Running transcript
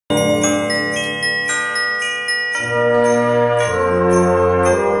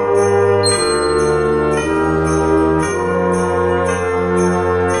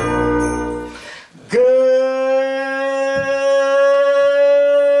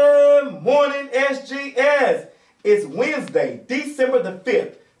It's Wednesday, December the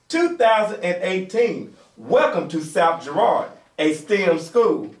 5th, 2018. Welcome to South Girard, a STEM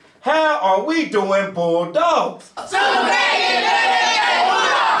school. How are we doing, Bulldogs?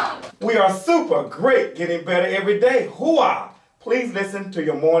 We are super great, getting better every day. Hooah! Please listen to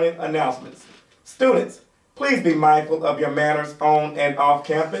your morning announcements. Students, please be mindful of your manners on and off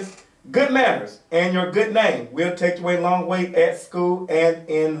campus. Good manners and your good name will take you a long way at school and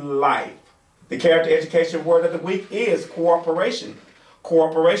in life. The character education word of the week is cooperation.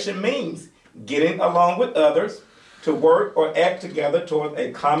 Cooperation means getting along with others to work or act together towards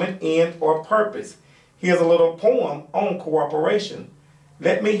a common end or purpose. Here's a little poem on cooperation.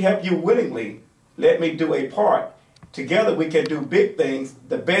 Let me help you willingly. Let me do a part. Together we can do big things.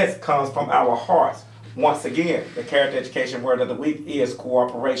 The best comes from our hearts. Once again, the character education word of the week is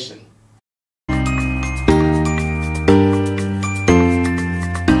cooperation.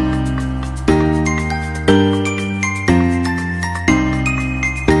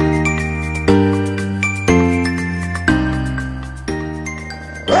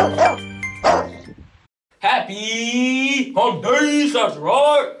 Happy Hump Day, South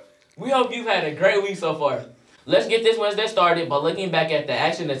Girard! We hope you've had a great week so far. Let's get this Wednesday started by looking back at the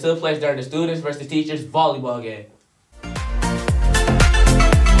action that took place during the students versus teachers volleyball game.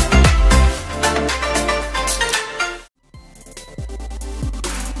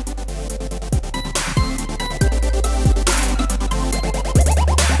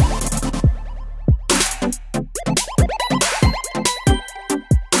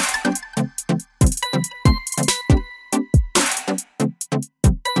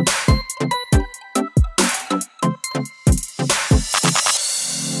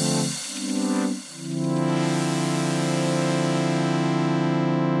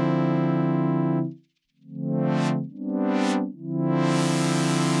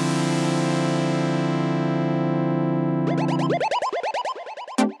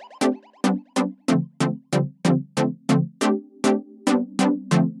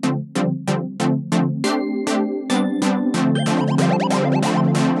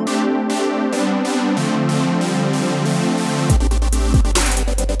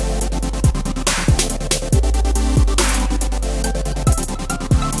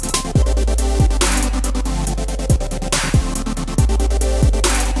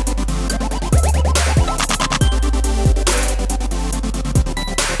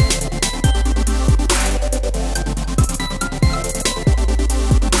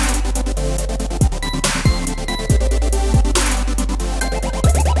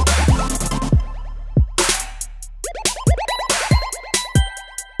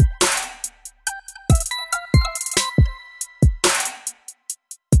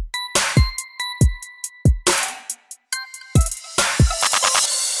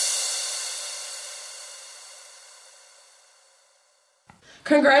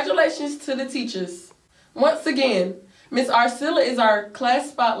 Congratulations to the teachers. Once again, Miss Arcilla is our class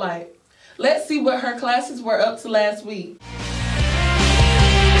spotlight. Let's see what her classes were up to last week.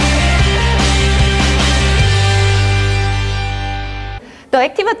 The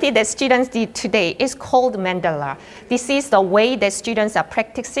activity that students did today is called mandala. This is the way that students are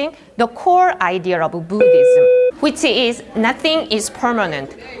practicing the core idea of Buddhism, which is nothing is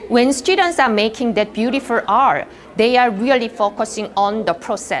permanent. When students are making that beautiful art, they are really focusing on the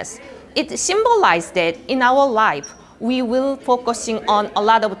process. It symbolizes that in our life, we will focusing on a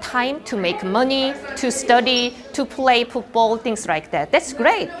lot of time to make money, to study, to play football, things like that. That's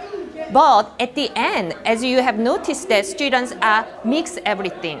great. But at the end, as you have noticed that students are mix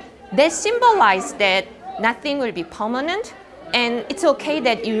everything. They symbolize that nothing will be permanent and it's okay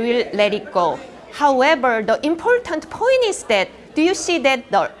that you will let it go. However, the important point is that, do you see that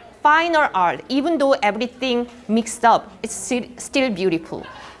the final art, even though everything mixed up, it's still beautiful.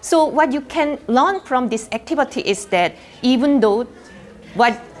 So what you can learn from this activity is that even though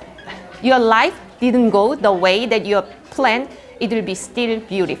what your life didn't go the way that you planned, it will be still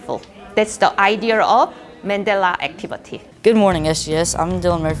beautiful. That's the idea of Mandela activity. Good morning, SGS. I'm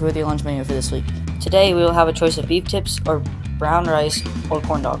Dylan Murphy with your lunch menu for this week. Today we will have a choice of beef tips or brown rice or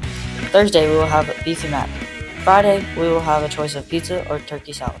corn dog. Thursday we will have beefy mac. Friday we will have a choice of pizza or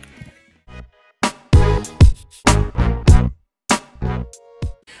turkey salad.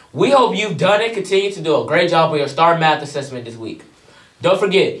 We hope you've done and continue to do a great job with your STAR math assessment this week. Don't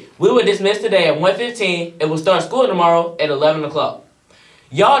forget, we will dismiss today at 1:15 and we'll start school tomorrow at 11 o'clock.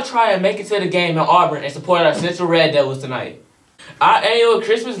 Y'all try and make it to the game in Auburn and support our Central Red Devils tonight. Our annual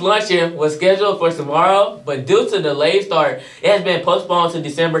Christmas luncheon was scheduled for tomorrow, but due to the delayed start, it has been postponed to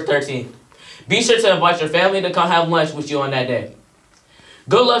December 13th. Be sure to invite your family to come have lunch with you on that day.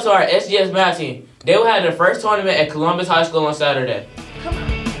 Good luck to our SGS math team. They will have their first tournament at Columbus High School on Saturday. Come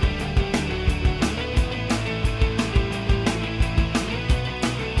on.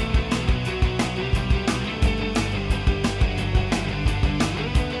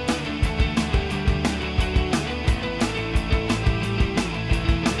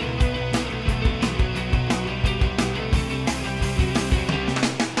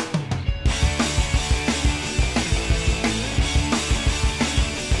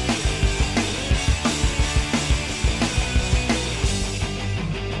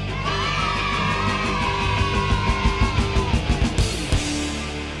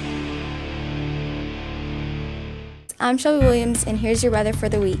 I'm Shelby Williams, and here's your weather for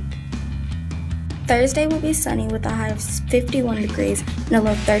the week. Thursday will be sunny with a high of 51 degrees and a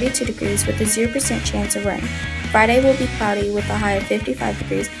low of 32 degrees with a 0% chance of rain. Friday will be cloudy with a high of 55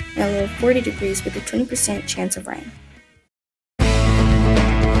 degrees and a low of 40 degrees with a 20% chance of rain.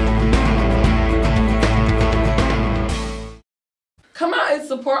 Come out and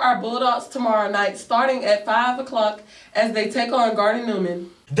support our Bulldogs tomorrow night starting at 5 o'clock as they take on Gardner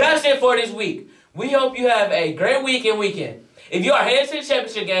Newman. That's it for this week. We hope you have a great week and weekend. If you are headed to the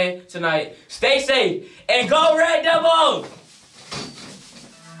championship game tonight, stay safe and go Red Devils!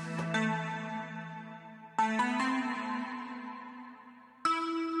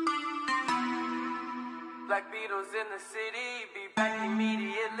 Black Beatles in the city, be back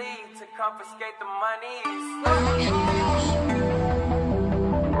immediately to confiscate the monies.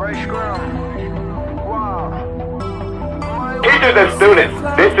 Ray Scrum. Wow. Teachers and students,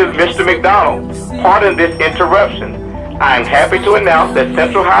 this is Mr. McDonald. Pardon this interruption. I am happy to announce that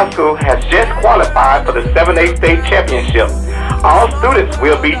Central High School has just qualified for the 7A State Championship. All students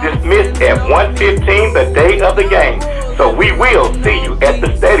will be dismissed at 1:15 the day of the game, so we will see you at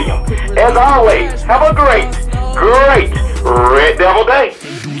the stadium. As always, have a great Red Devil Day.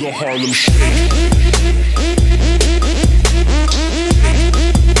 Do the Harlem Shake.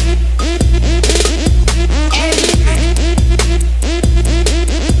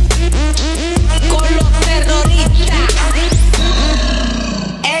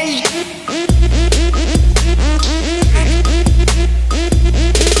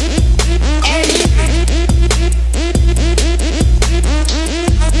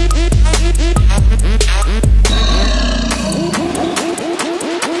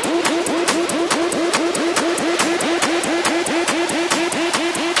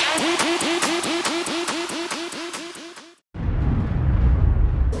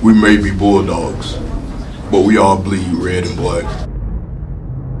 We may be Bulldogs, but we all bleed red and black.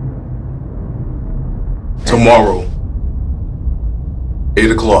 Tomorrow,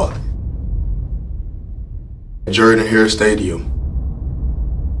 8 o'clock, Jordan Hare Stadium.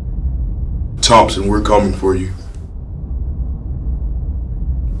 Thompson, we're coming for you.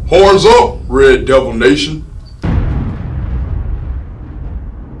 Horns up, Red Devil Nation.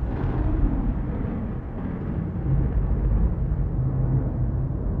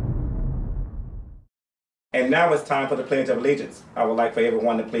 And now it's time for the Pledge of Allegiance. I would like for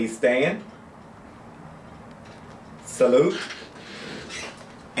everyone to please stand, salute,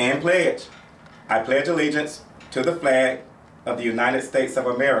 and pledge. I pledge allegiance to the flag of the United States of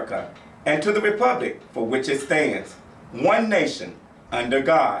America and to the republic for which it stands, one nation, under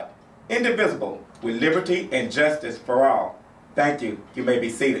God, indivisible, with liberty and justice for all. Thank you. You may be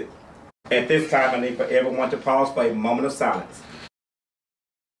seated. At this time, I need for everyone to pause for a moment of silence.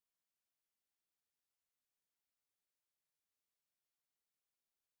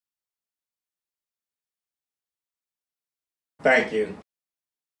 Thank you.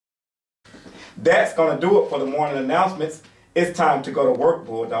 That's going to do it for the morning announcements. It's time to go to work,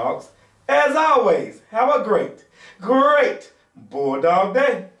 Bulldogs. As always, have a great Bulldog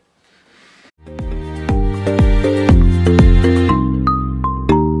Day.